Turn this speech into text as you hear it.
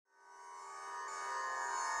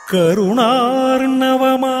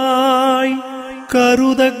കരുണാർണവമായി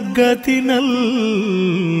കരുതഗതി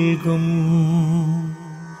നൽകും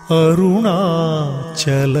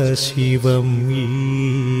അരുണാചല ശിവം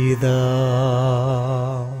ഈദാ.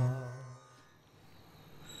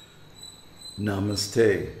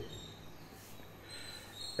 Namaste.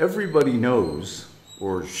 Everybody knows,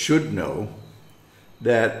 or should know,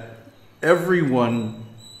 that everyone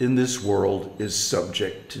in this world is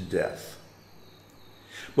subject to death.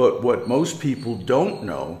 But what most people don't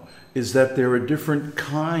know is that there are different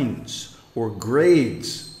kinds or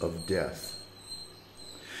grades of death.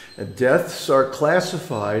 And deaths are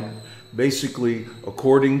classified basically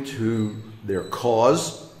according to their cause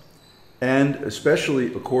and especially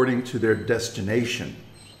according to their destination.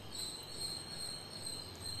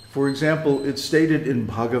 For example, it's stated in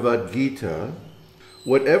Bhagavad-gītā,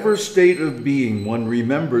 whatever state of being one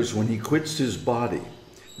remembers when he quits his body,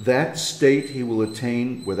 that state he will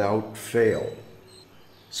attain without fail.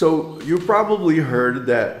 So you've probably heard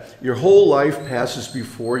that your whole life passes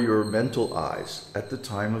before your mental eyes at the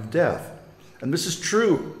time of death. And this is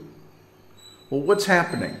true. Well, what's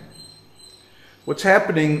happening? What's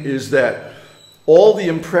happening is that all the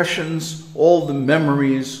impressions, all the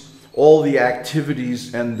memories, all the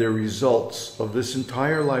activities and their results of this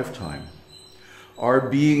entire lifetime are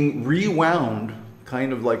being rewound,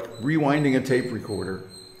 kind of like rewinding a tape recorder,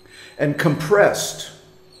 and compressed,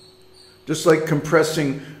 just like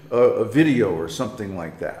compressing a video or something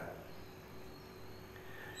like that.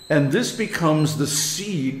 And this becomes the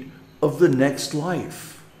seed of the next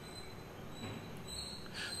life.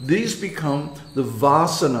 These become the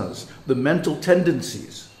vasanas, the mental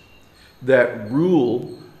tendencies that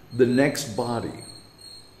rule the next body.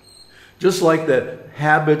 Just like the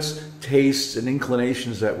habits, tastes, and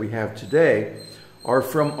inclinations that we have today are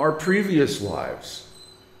from our previous lives.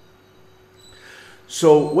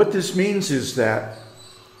 So what this means is that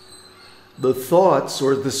the thoughts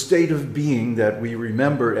or the state of being that we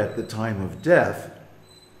remember at the time of death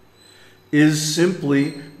is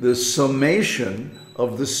simply the summation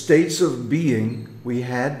of the states of being we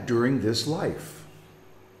had during this life.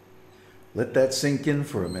 Let that sink in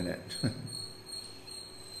for a minute.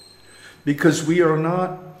 Because we are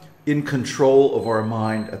not in control of our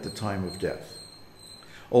mind at the time of death.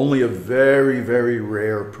 Only a very, very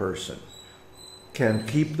rare person can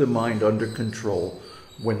keep the mind under control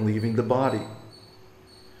when leaving the body.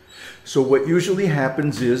 So what usually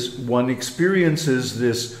happens is one experiences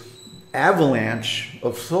this avalanche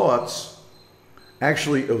of thoughts,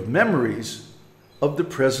 actually of memories, of the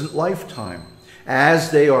present lifetime,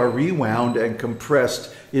 as they are rewound and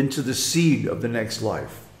compressed into the seed of the next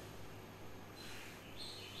life.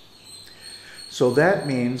 So that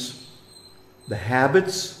means the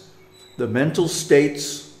habits, the mental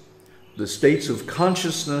states, the states of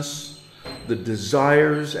consciousness, the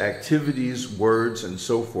desires, activities, words, and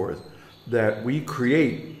so forth that we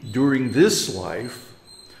create during this life,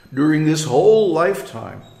 during this whole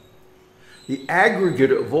lifetime, the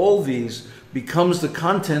aggregate of all these becomes the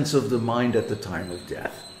contents of the mind at the time of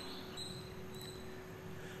death.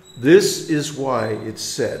 This is why it's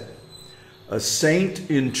said, a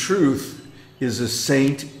saint in truth is a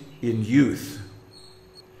saint in youth.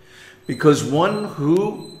 Because one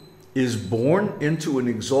who is born into an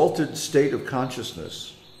exalted state of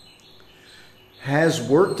consciousness has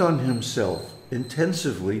worked on himself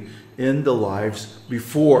intensively in the lives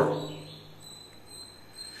before.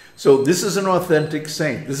 So this is an authentic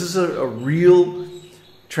saint. This is a real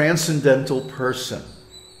transcendental person.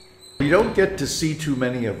 We don't get to see too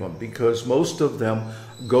many of them because most of them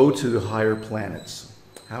go to the higher planets.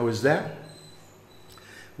 How is that?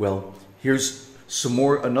 Well, here's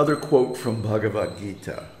another quote from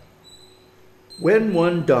Bhagavad-gītā. When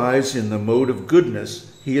one dies in the mode of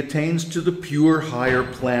goodness, he attains to the pure higher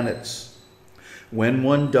planets. When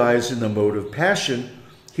one dies in the mode of passion,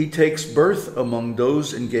 he takes birth among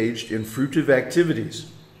those engaged in fruitive activities.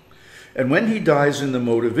 And when he dies in the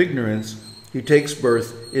mode of ignorance, he takes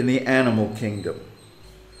birth in the animal kingdom.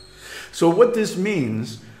 So what this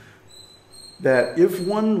means, that if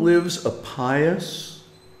one lives a pious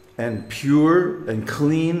and pure and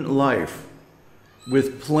clean life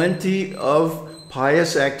with plenty of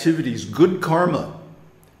pious activities, good karma,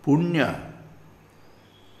 punya,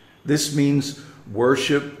 this means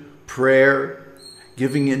worship, prayer,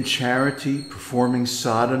 giving in charity, performing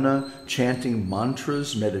sadhana, chanting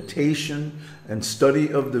mantras, meditation, and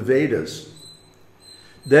study of the Vedas.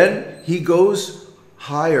 Then he goes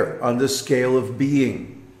higher on the scale of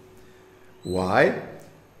being. Why?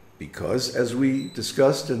 Because, as we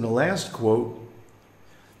discussed in the last quote,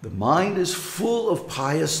 the mind is full of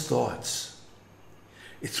pious thoughts.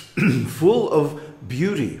 It's full of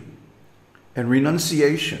beauty and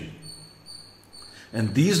renunciation.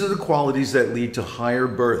 And these are the qualities that lead to higher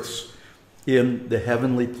births in the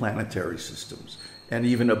heavenly planetary systems and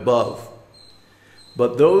even above.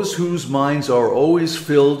 But those whose minds are always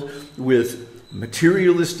filled with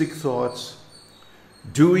materialistic thoughts,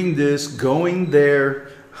 doing this, going there,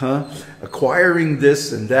 acquiring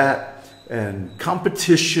this and that, and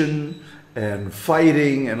competition and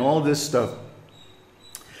fighting and all this stuff,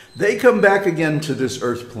 they come back again to this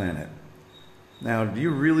Earth planet. Now, do you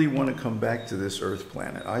really want to come back to this Earth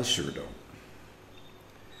planet? I sure don't.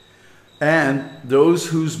 And those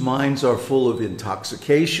whose minds are full of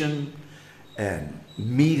intoxication and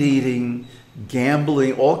meat eating,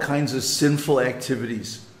 gambling, all kinds of sinful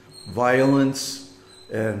activities, violence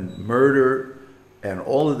and murder and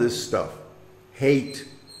all of this stuff, hate,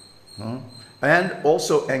 and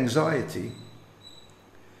also anxiety,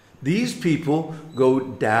 these people go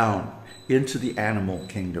down into the animal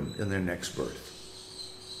kingdom in their next birth.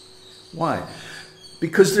 Why?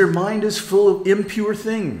 Because their mind is full of impure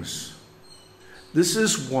things. This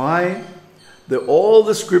is why all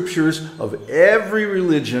the scriptures of every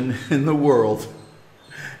religion in the world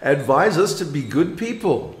advise us to be good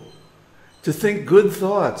people, to think good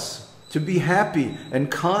thoughts, to be happy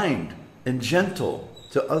and kind and gentle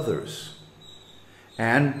to others,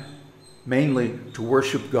 and mainly to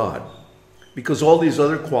worship God, because all these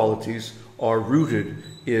other qualities are rooted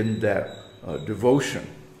in that devotion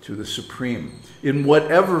to the Supreme, in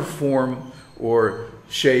whatever form or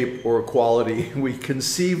shape or quality we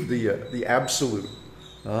conceive the Absolute.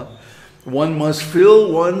 One must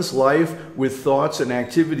fill one's life with thoughts and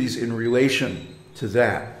activities in relation to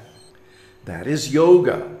that. That is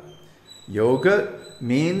yoga. Yoga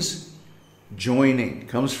means joining. It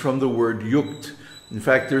comes from the word yukt. In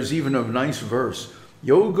fact, there's even a nice verse.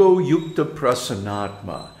 Yogo yukta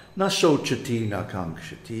prasanatma na shochati na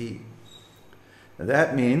kankshati.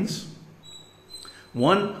 That means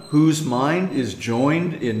one whose mind is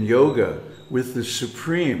joined in yoga with the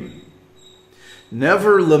Supreme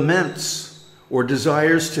never laments or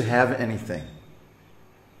desires to have anything,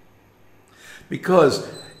 because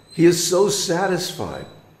he is so satisfied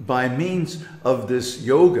by means of this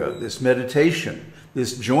yoga, this meditation,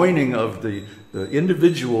 this joining of the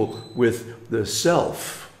individual with the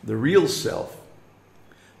self, the real self,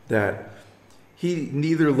 that he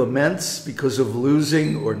neither laments because of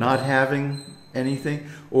losing or not having anything,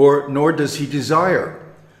 nor does he desire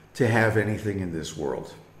to have anything in this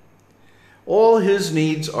world. All his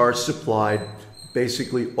needs are supplied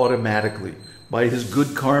basically automatically by his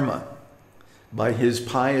good karma, by his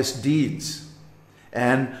pious deeds,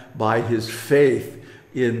 and by his faith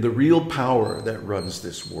in the real power that runs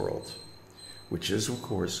this world, which is, of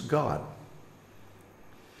course, God.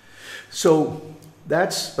 So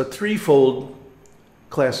that's a threefold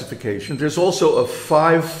classification. There's also a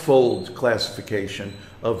fivefold classification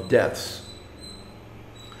of deaths.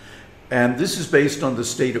 And this is based on the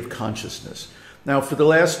state of consciousness. Now, for the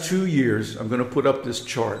last 2 years, I'm going to put up this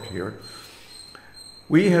chart here.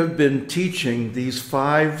 We have been teaching these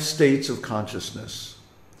 5 states of consciousness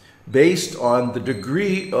based on the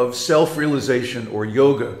degree of self-realization or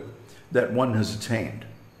yoga that one has attained.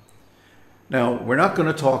 Now, we're not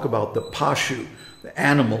going to talk about the Paśu, the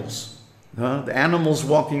animals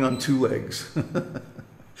walking on 2 legs,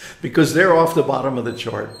 because they're off the bottom of the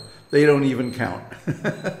chart. They don't even count.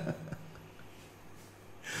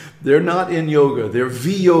 They're not in yoga. They're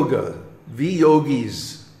V-yoga,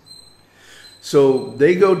 V-yogis. So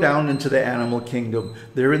they go down into the animal kingdom.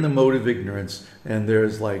 They're in the mode of ignorance, and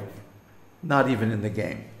there's like not even in the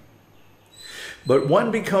game. But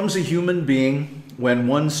one becomes a human being when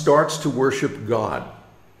one starts to worship God.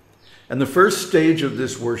 And the first stage of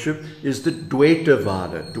this worship is the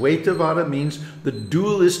Dvaita-vāda. Dvaita-vāda means the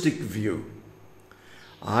dualistic view.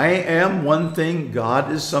 I am one thing,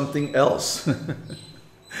 God is something else.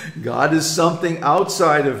 God is something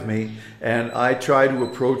outside of me, and I try to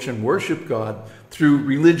approach and worship God through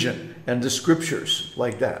religion and the scriptures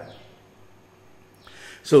like that.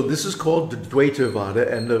 So this is called the Dvaita-vāda,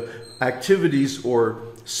 and the activities or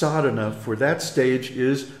sadhana for that stage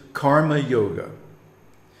is karma yoga.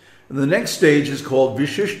 And the next stage is called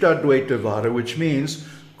Vishishta Dvaita-vāda, which means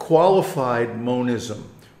qualified monism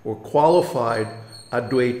or qualified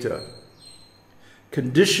Advaita,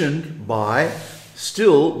 conditioned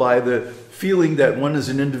still by the feeling that one is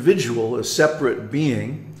an individual, a separate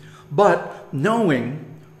being, but knowing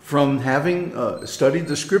from having studied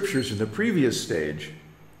the scriptures in the previous stage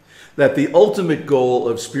that the ultimate goal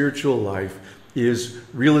of spiritual life is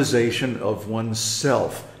realization of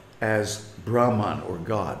oneself as Brahman or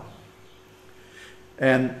God.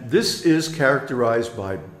 And this is characterized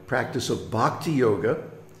by practice of bhakti yoga.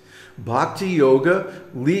 Bhakti yoga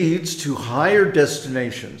leads to higher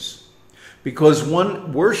destinations because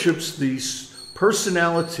one worships the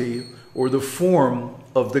personality or the form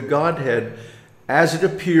of the Godhead as it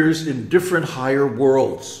appears in different higher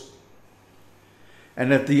worlds.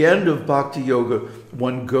 And at the end of bhakti yoga,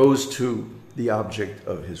 one goes to the object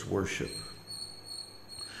of his worship.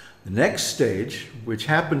 The next stage, which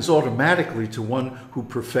happens automatically to one who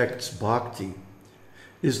perfects bhakti,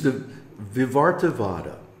 is the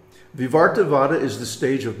Vivarta-vāda. Vivarta-vāda is the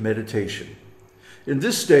stage of meditation. In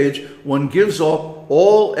this stage, one gives up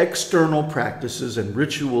all external practices and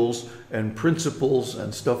rituals and principles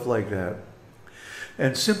and stuff like that,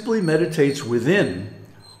 and simply meditates within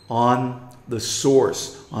on the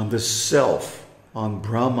source, on the self, on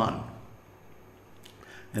Brahman.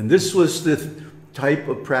 And this was the type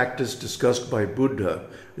of practice discussed by Buddha.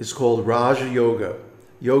 It's called Raja-yoga,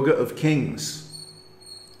 yoga of kings.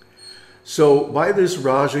 So by this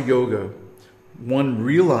Raja Yoga, one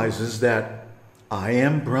realizes that I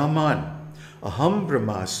am Brahman, Aham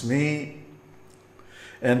Brahmasmi.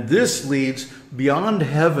 And this leads beyond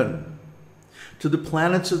heaven to the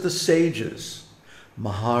planets of the sages,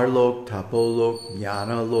 Maharlok, Tapolok,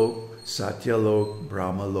 Jnanalok, Satyalok,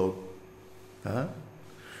 Brahmalok. Huh?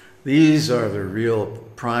 These are the real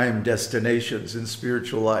prime destinations in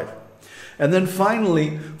spiritual life. And then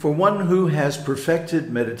finally, for one who has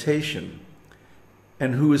perfected meditation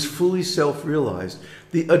and who is fully self-realized,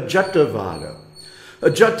 the Ajata-vāda.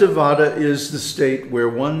 Ajata-vāda is the state where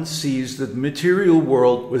one sees that the material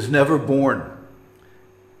world was never born.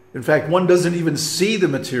 In fact, one doesn't even see the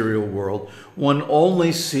material world. One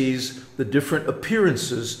only sees the different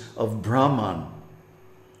appearances of Brahman,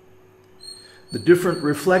 the different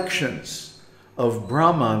reflections of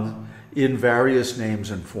Brahman in various names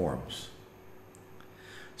and forms.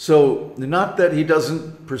 So, not that he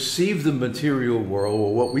doesn't perceive the material world,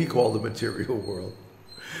 or what we call the material world,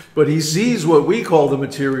 but he sees what we call the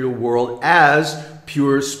material world as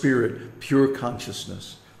pure spirit, pure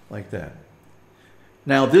consciousness, like that.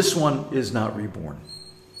 Now, this one is not reborn.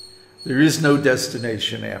 There is no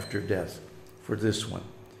destination after death for this one.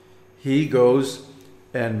 He goes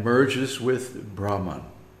and merges with Brahman.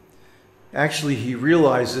 Actually, he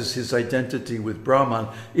realizes his identity with Brahman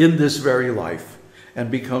in this very life and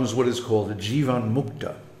becomes what is called a Jivan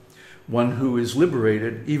Mukta, one who is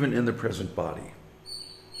liberated even in the present body.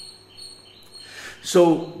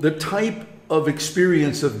 So the type of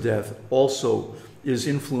experience of death also is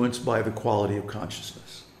influenced by the quality of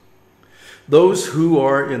consciousness. Those who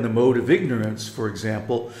are in the mode of ignorance, for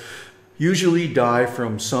example, usually die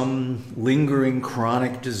from some lingering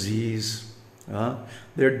chronic disease.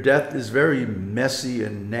 Their death is very messy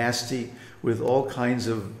and nasty with all kinds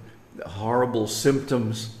of horrible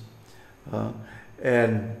symptoms.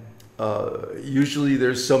 Usually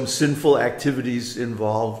there's some sinful activities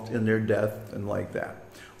involved in their death and like that.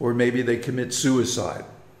 Or maybe they commit suicide.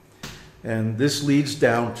 And this leads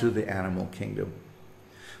down to the animal kingdom.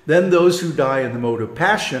 Then those who die in the mode of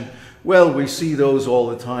passion, well, we see those all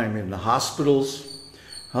the time in the hospitals,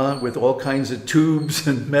 with all kinds of tubes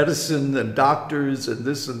and medicine and doctors and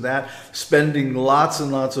this and that, spending lots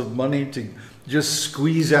and lots of money to just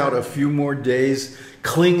squeeze out a few more days,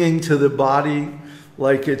 clinging to the body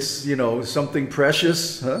like it's, you know, something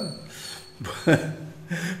precious.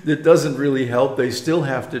 It doesn't really help. They still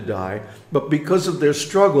have to die. But because of their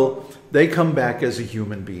struggle, they come back as a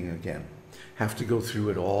human being again. Have to go through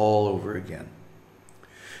it all over again.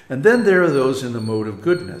 And then there are those in the mode of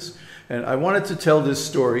goodness. And I wanted to tell this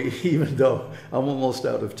story, even though I'm almost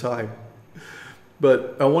out of time.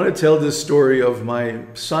 But I want to tell this story of my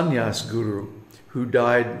sannyas guru, who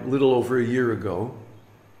died a little over a year ago.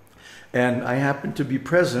 And I happened to be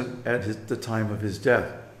present at the time of his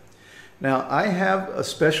death. Now, I have a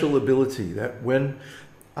special ability that when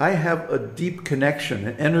I have a deep connection,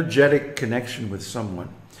 an energetic connection with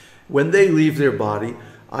someone, when they leave their body,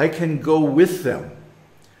 I can go with them,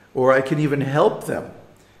 or I can even help them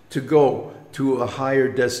to go to a higher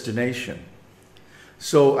destination.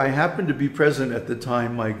 So I happened to be present at the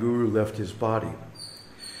time my guru left his body.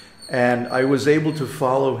 And I was able to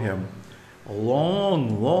follow him a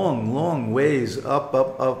long, long, long ways up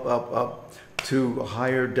to a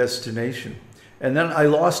higher destination. And then I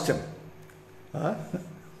lost him.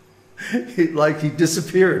 Like he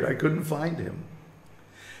disappeared. I couldn't find him.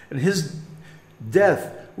 And his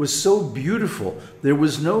death was so beautiful. There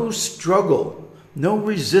was no struggle, no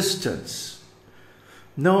resistance,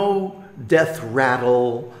 no death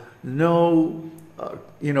rattle, no,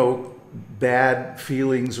 bad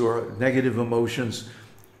feelings or negative emotions.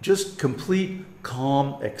 just complete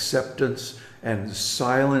calm acceptance and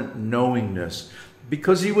silent knowingness,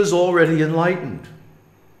 because he was already enlightened.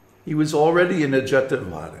 He was already in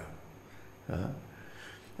Dvaita-vāda.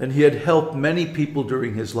 And he had helped many people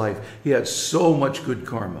during his life. He had so much good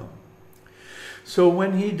karma. So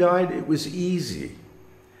when he died, it was easy.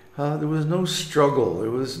 There was no struggle.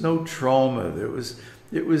 There was no trauma.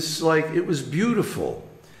 It was beautiful.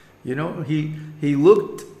 You know, he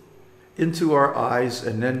looked into our eyes,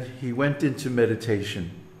 and then he went into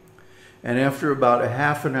meditation. And after about a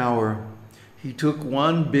half an hour, he took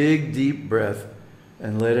one big deep breath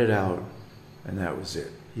and let it out. And that was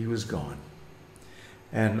it. He was gone.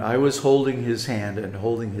 And I was holding his hand and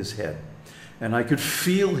holding his head. And I could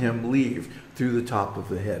feel him leave through the top of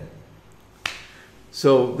the head.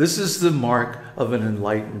 So this is the mark of an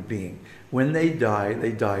enlightened being. When they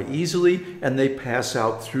die easily, and they pass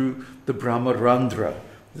out through the Brahmarandra,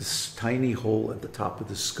 this tiny hole at the top of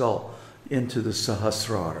the skull, into the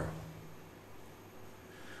Sahasrara.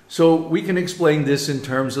 So we can explain this in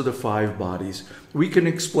terms of the 5 bodies. We can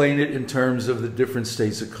explain it in terms of the different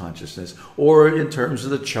states of consciousness, or in terms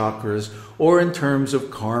of the chakras, or in terms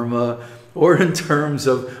of karma, or in terms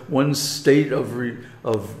of one state of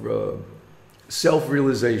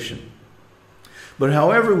self-realization. But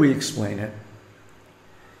however we explain it,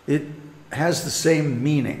 it has the same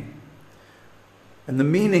meaning. And the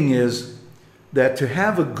meaning is that to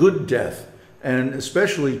have a good death, and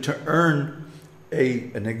especially to earn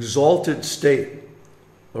an exalted state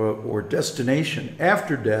or destination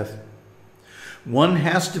after death, one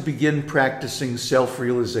has to begin practicing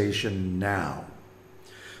self-realization now.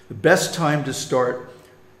 The best time to start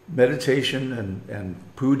meditation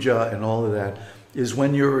and puja and all of that is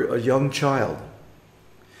when you're a young child.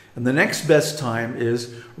 And the next best time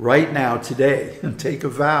is right now, today, and take a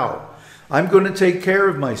vow. I'm going to take care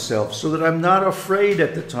of myself so that I'm not afraid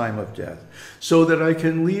at the time of death, so that I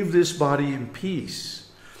can leave this body in peace,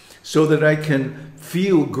 so that I can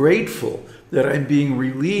feel grateful that I'm being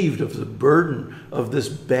relieved of the burden of this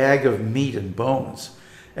bag of meat and bones,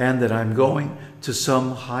 and that I'm going to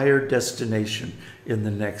some higher destination in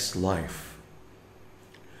the next life.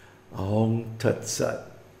 Aum Tat Sat.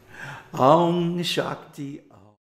 Aum Shakti.